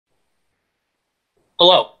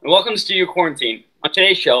Hello, and welcome to Studio Quarantine. On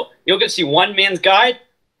today's show, you'll get to see one man's guide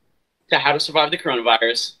to how to survive the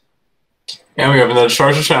coronavirus. And we have another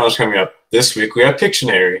Charger Challenge coming up. This week we have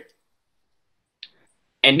Pictionary.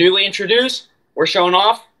 And newly introduced, we're showing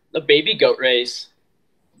off the baby goat race.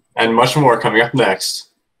 And much more coming up next.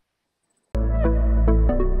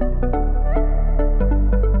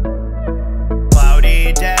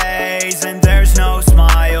 Cloudy days and there's no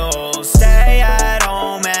smiles. Stay at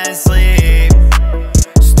home and sleep.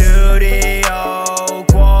 Studio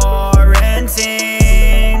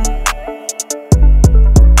quarantine.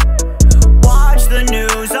 Watch the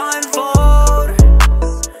news unfold.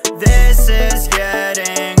 This is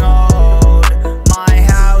getting old. My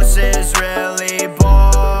house is really boring.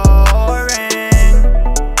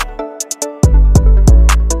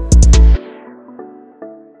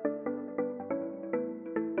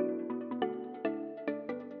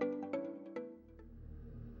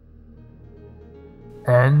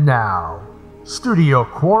 And now, Studio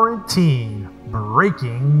Quarantine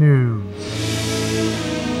breaking news.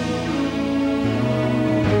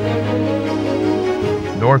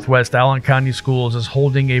 Northwest Allen County Schools is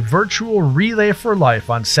holding a virtual Relay for Life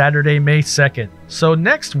on Saturday, May 2nd. So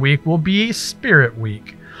next week will be Spirit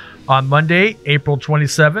Week. On Monday, April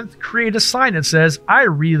 27th, create a sign that says, I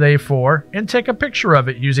relay for, and take a picture of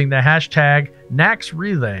it using the hashtag NACS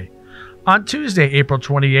Relay. On Tuesday, April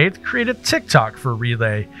 28th, create a TikTok for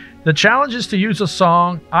Relay. The challenge is to use a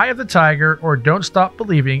song, Eye of the Tiger, or Don't Stop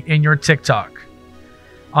Believing in your TikTok.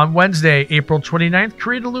 On Wednesday, April 29th,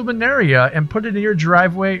 create a luminaria and put it in your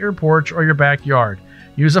driveway, your porch, or your backyard.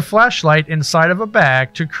 Use a flashlight inside of a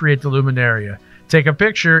bag to create the luminaria. Take a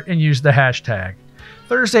picture and use the hashtag.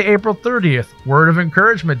 Thursday, April 30th, Word of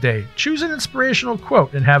Encouragement Day. Choose an inspirational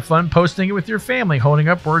quote and have fun posting it with your family holding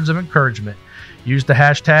up words of encouragement. Use the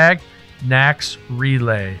hashtag NACS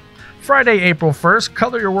Relay. Friday, April 1st,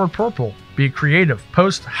 color your world purple. Be creative.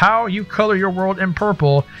 Post how you color your world in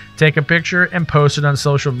purple. Take a picture and post it on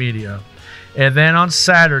social media. And then on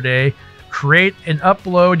Saturday, create and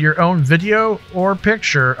upload your own video or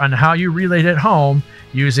picture on how you relayed at home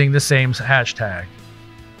using the same hashtag.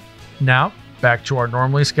 Now, back to our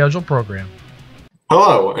normally scheduled program.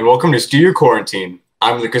 Hello, and welcome to Studio Quarantine.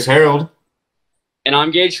 I'm Lucas Harold. And I'm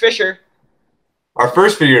Gage Fisher. Our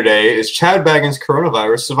first video today is Chad Baggins'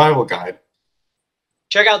 Coronavirus Survival Guide.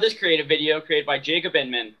 Check out this creative video created by Jacob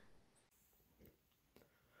Inman.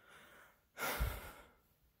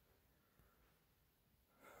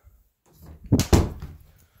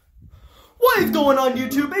 What is going on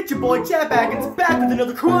YouTube? It's your boy Chad Baggins back with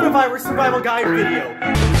another Coronavirus Survival Guide video.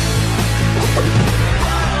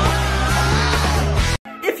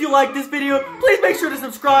 If you like this video, please make sure to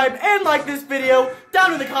subscribe and like this video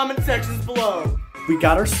down in the comment sections below. We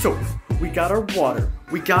got our soap, we got our water,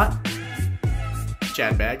 we got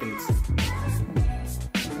Chad Baggins.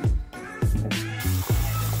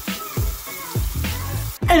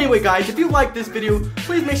 Anyway guys, if you like this video,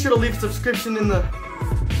 please make sure to leave a subscription in the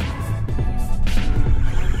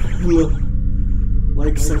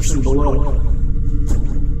like section below.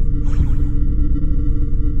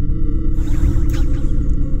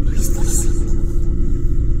 What is this?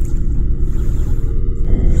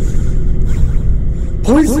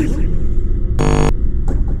 Poison!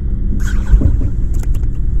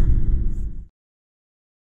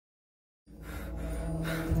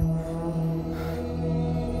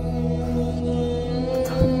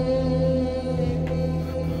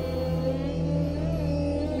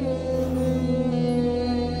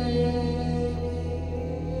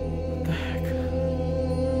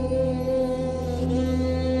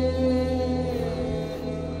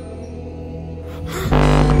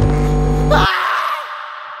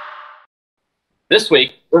 This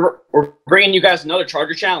week, we're bringing you guys another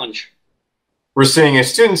Charger Challenge. We're seeing if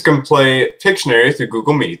students can play Pictionary through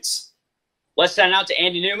Google Meets. Let's send it out to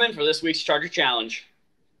Andy Newman for this week's Charger Challenge.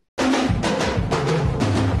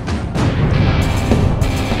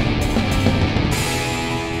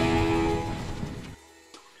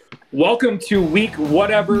 Welcome to week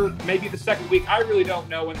whatever, maybe the second week. I really don't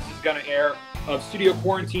know when this is going to air of Studio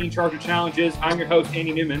Quarantine Charger Challenges. I'm your host,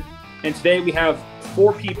 Andy Newman, and today we have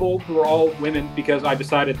 4 people who are all women because I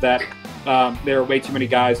decided that there are way too many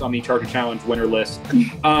guys on the Charger Challenge winner list.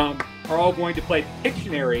 Are all going to play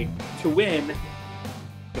Pictionary to win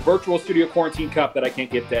the virtual Studio Quarantine Cup that I can't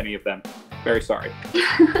give to any of them. Very sorry.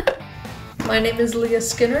 My name is Leah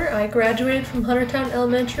Skinner. I graduated from Huntertown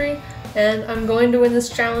Elementary, and I'm going to win this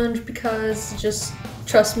challenge because just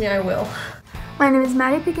trust me, I will. My name is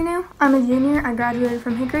Maddie Picanu. I'm a junior. I graduated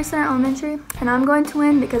from Hickory Center Elementary, and I'm going to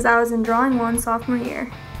win because I was in Drawing 1 sophomore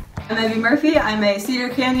year. Evie Murphy. I'm a Cedar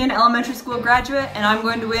Canyon Elementary School graduate, and I'm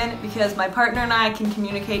going to win because my partner and I can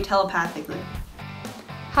communicate telepathically.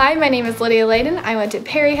 Hi, my name is Lydia Layden. I went to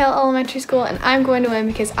Perry Hill Elementary School, and I'm going to win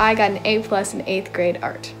because I got an A+ in 8th grade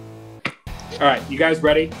art. All right, you guys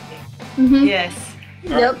ready? Mm-hmm. Yes.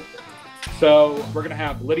 Yep. So we're gonna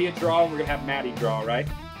have Lydia draw, and we're gonna have Maddie draw, right?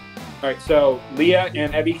 All right. So Leah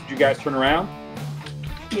and Evie, could you guys turn around?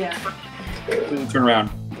 Yeah. Please turn around.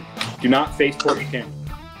 Do not face towards the camera.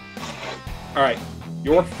 All right.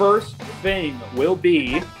 Your first thing will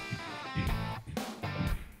be.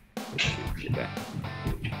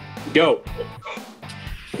 Go.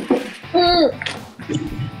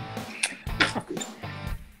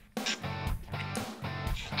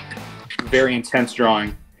 Very intense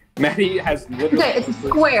drawing. Maddie has literally. Okay, it's a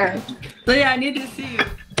square. So yeah, I need to see you.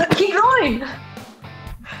 Keep going.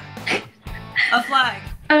 A flag.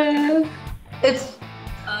 It's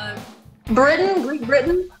Britain, Great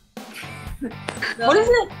Britain. What is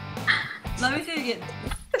it? Let me see it again.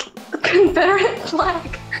 Confederate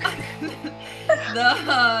flag.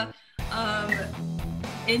 The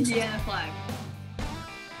Indiana flag.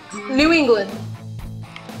 New England.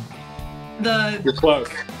 You're close.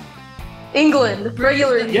 England.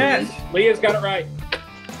 Regular England. Yes, Leah's got it right.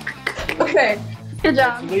 Okay. Good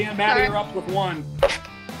job. Leah and Maddie are up with 1.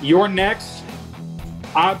 Your next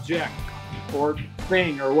object or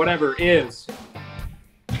thing or whatever is.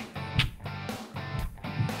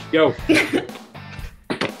 Go.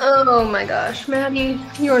 Oh my gosh, Maddie,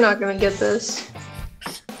 you are not gonna get this.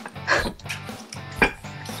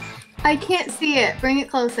 I can't see it. Bring it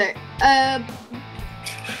closer.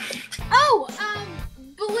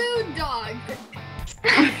 Balloon dog.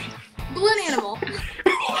 Balloon animal.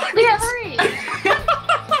 Yeah, hurry.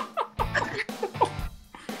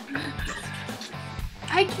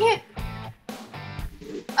 I can't.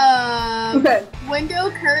 Okay.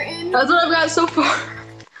 Window curtain. That's what I've got so far.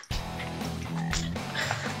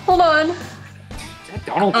 Hold on. Is that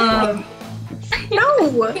Donald Trump?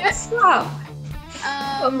 No! Stop!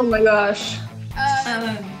 Oh my gosh.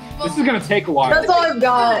 This is gonna take a while. That's all I've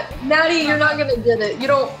got. Maddie, you're not gonna get it. You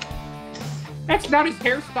don't. That's not his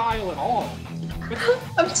hairstyle at all.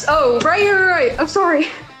 Right. I'm sorry.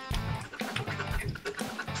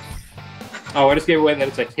 Oh, I just gave away that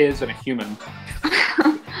it's a his and a human.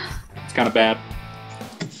 It's kind of bad.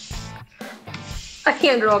 I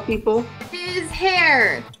can't draw people. His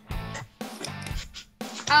hair.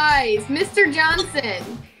 Eyes. Mr. Johnson.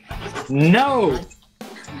 No!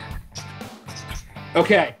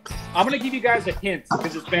 Okay, I'm gonna give you guys a hint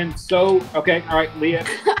because it's been so. Okay, all right, Leah.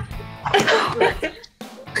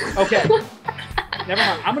 Okay, never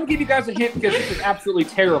mind. I'm gonna give you guys a hint because this is absolutely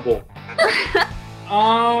terrible.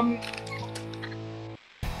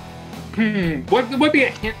 What would be a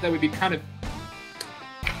hint that would be kind of?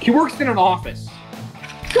 He works in an office.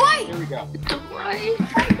 Dwight. There we go.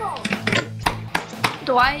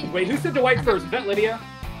 Dwight. Wait, who said Dwight first? Is that Lydia?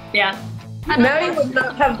 Yeah. Maddie would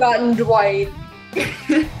not have gotten Dwight. All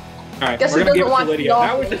right, Guess we're who gonna give it doesn't to watch Lydia. The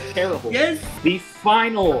That was Office? just terrible. Yes. The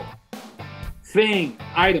final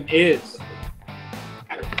item is.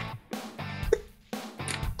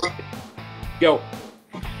 Go.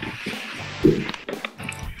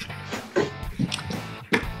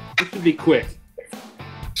 This should be quick.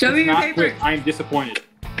 Show me It's your not paper. quick. I am disappointed.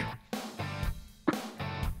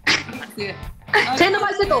 See it. Tandem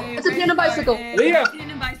bicycle. It's a tandem bicycle. Leah.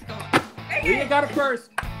 Tandem bicycle. Leah got it first.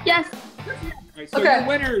 Yes. All right, so Okay. your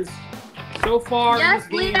winners so far Yes, in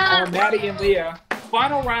this game Leah. are Maddie and Leah.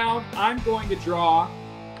 Final round, I'm going to draw.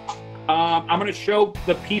 I'm going to show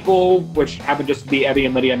the people, which happen just to be Evie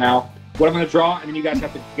and Lydia now, what I'm going to draw, and then you guys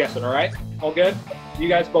have to guess it, all right? All good? You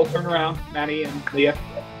guys both turn around, Maddie and Leah.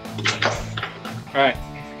 All right.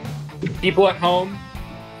 People at home,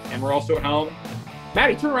 and we're also at home.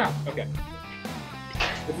 Maddie, turn around. Okay.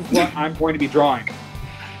 This is what I'm going to be drawing.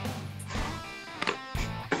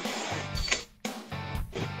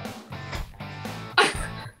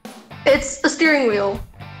 It's a steering wheel.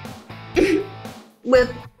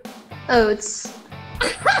 With. Oh, it's.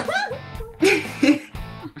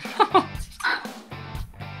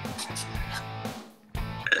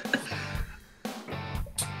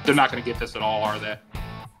 They're not going to get this at all, are they?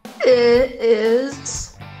 It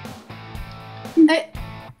is.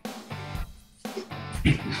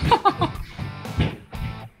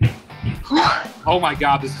 Oh my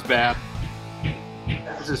god, this is bad.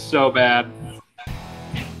 This is so bad.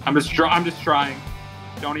 I'm just trying.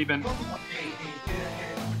 Don't even.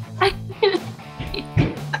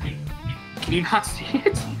 Can you not see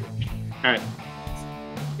it? All right.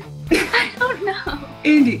 I don't know.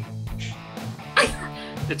 Andy.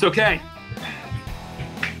 It's okay.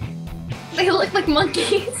 They look like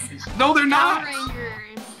monkeys. No, they're not. Power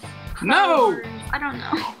Rangers. No. I don't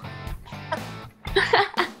know.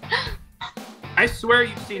 I swear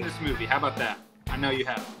you've seen this movie. How about that? I know you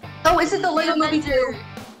have. Oh, is it the Lego Movie 2?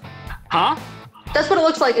 Huh? That's what it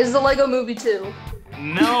looks like. Is the Lego Movie 2?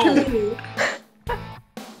 No.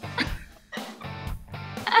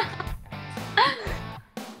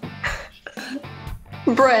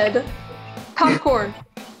 Bread. Popcorn.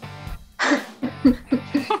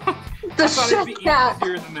 The chef cap.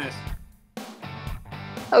 Easier than this.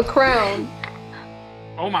 A crown.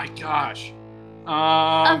 Oh my gosh.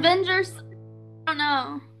 Avengers. I don't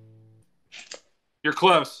know. You're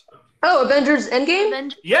close. Oh, Avengers Endgame?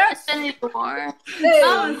 Avengers Yes. Infinity War.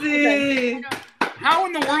 Hey. How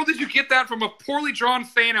in the world did you get that from a poorly drawn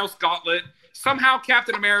Thanos gauntlet, somehow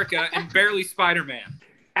Captain America, and barely Spider-Man?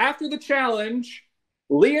 After the challenge,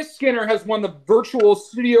 Leah Skinner has won the virtual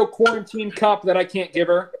studio quarantine cup that I can't give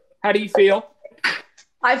her. How do you feel?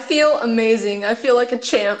 I feel amazing. I feel like a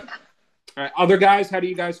champ. All right, other guys, how do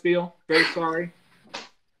you guys feel? Very sorry.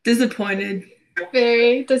 Disappointed.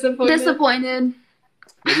 Very disappointed. Disappointed.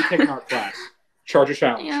 Maybe take an art class. Charger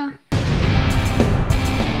Challenge. Yeah.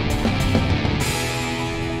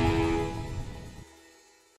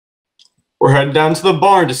 We're heading down to the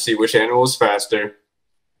barn to see which animal is faster.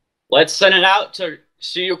 Let's send it out to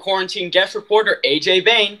studio quarantine guest reporter AJ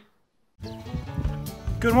Bain.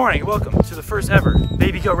 Good morning and welcome to the first ever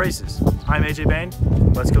Baby Goat Races. I'm AJ Bain.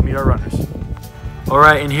 Let's go meet our runners.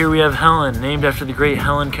 Alright, and here we have Helen, named after the great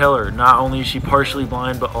Helen Keller. Not only is she partially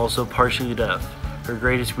blind, but also partially deaf. Her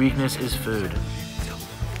greatest weakness is food.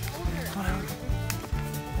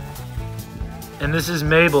 And this is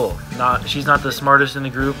Mabel. She's not the smartest in the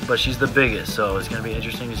group, but she's the biggest, so it's going to be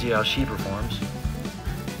interesting to see how she performs.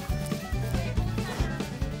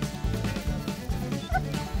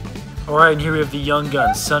 Alright, and here we have the young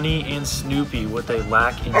guns, Sunny and Snoopy. What they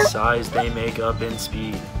lack in size, they make up in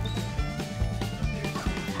speed.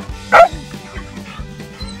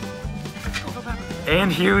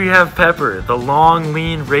 And here we have Pepper, the long,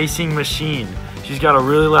 lean racing machine. She's got a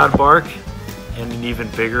really loud bark and an even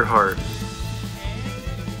bigger heart.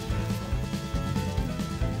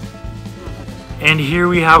 And here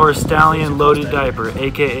we have our stallion Loaded Diaper,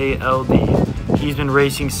 aka LD. He's been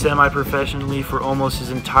racing semi-professionally for almost his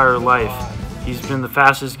entire life. He's been the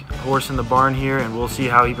fastest horse in the barn here, and we'll see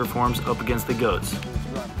how he performs up against the goats.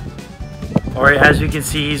 Alright, as you can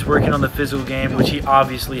see, he's working on the physical game, which he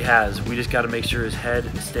obviously has. We just got to make sure his head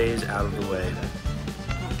stays out of the way.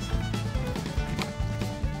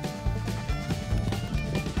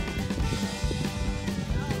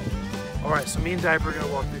 Alright, so me and Diaper are going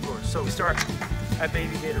to walk through the course. So we start at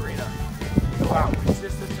Baby Gate Arena. Go out,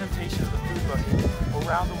 resist the temptation of the food bucket,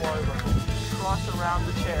 around the water bucket, cross around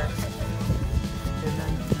the chair, and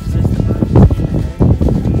then resist the food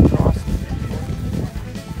bucket, cross the food bucket.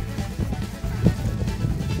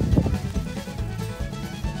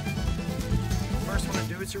 First one to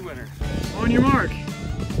do it's your winner. On your mark,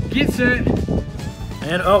 get set.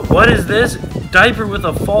 And oh, what is this? Diaper with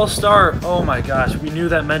a false start. Oh my gosh, we knew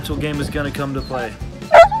that mental game was going to come to play.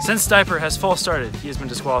 Since Diaper has false started, he has been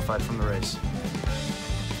disqualified from the race.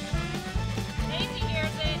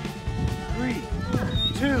 3,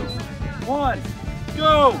 2, 1,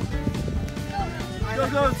 go! Go,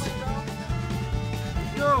 goats!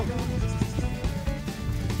 Go!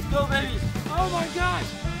 Go, babies! Oh my gosh!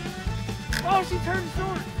 Oh, she turned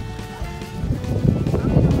short!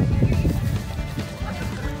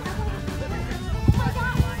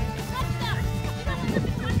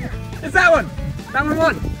 It's that one! That one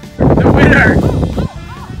won! The winner!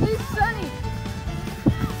 Who's Sunny?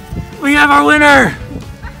 We have our winner!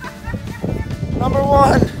 Number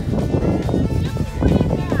 1!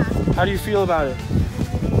 How do you feel about it?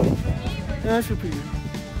 Yeah, I feel pretty good.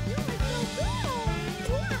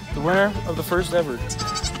 The winner of the first ever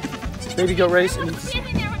Baby Goat Race.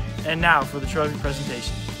 And now for the trophy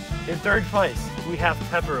presentation. In third place, we have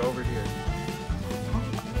Pepper over here.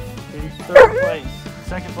 In third place,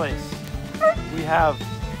 second place, we have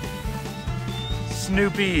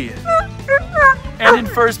Snoopy. And in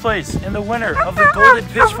first place, and the winner of the Golden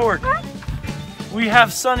Pitchfork, we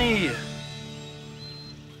have Sunny.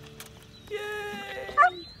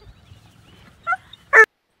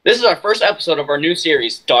 This is our first episode of our new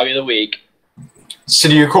series, Dog of the Week.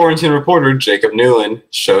 Studio Quarantine reporter Jacob Newland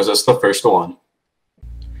shows us the first one.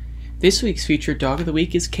 This week's featured dog of the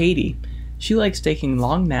week is Katie. She likes taking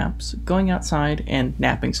long naps, going outside, and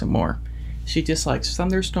napping some more. She dislikes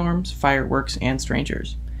thunderstorms, fireworks, and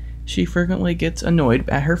strangers. She frequently gets annoyed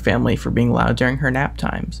at her family for being loud during her nap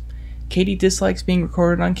times. Katie dislikes being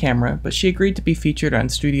recorded on camera, but she agreed to be featured on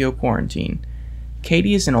Studio Quarantine.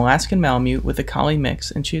 Katie is an Alaskan Malamute with a Collie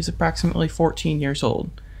mix, and she is approximately 14 years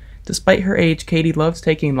old. Despite her age, Katie loves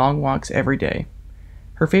taking long walks every day.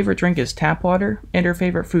 Her favorite drink is tap water, and her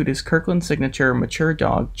favorite food is Kirkland's signature mature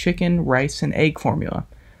dog chicken, rice, and egg formula,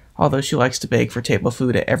 although she likes to beg for table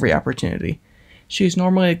food at every opportunity. She is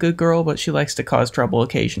normally a good girl, but she likes to cause trouble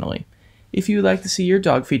occasionally. If you would like to see your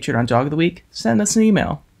dog featured on Dog of the Week, send us an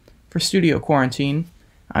email. For Studio Quarantine,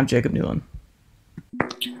 I'm Jacob Inman.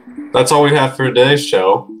 That's all we have for today's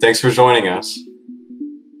show. Thanks for joining us.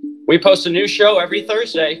 We post a new show every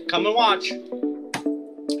Thursday. Come and watch.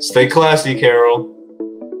 Stay classy, Carol.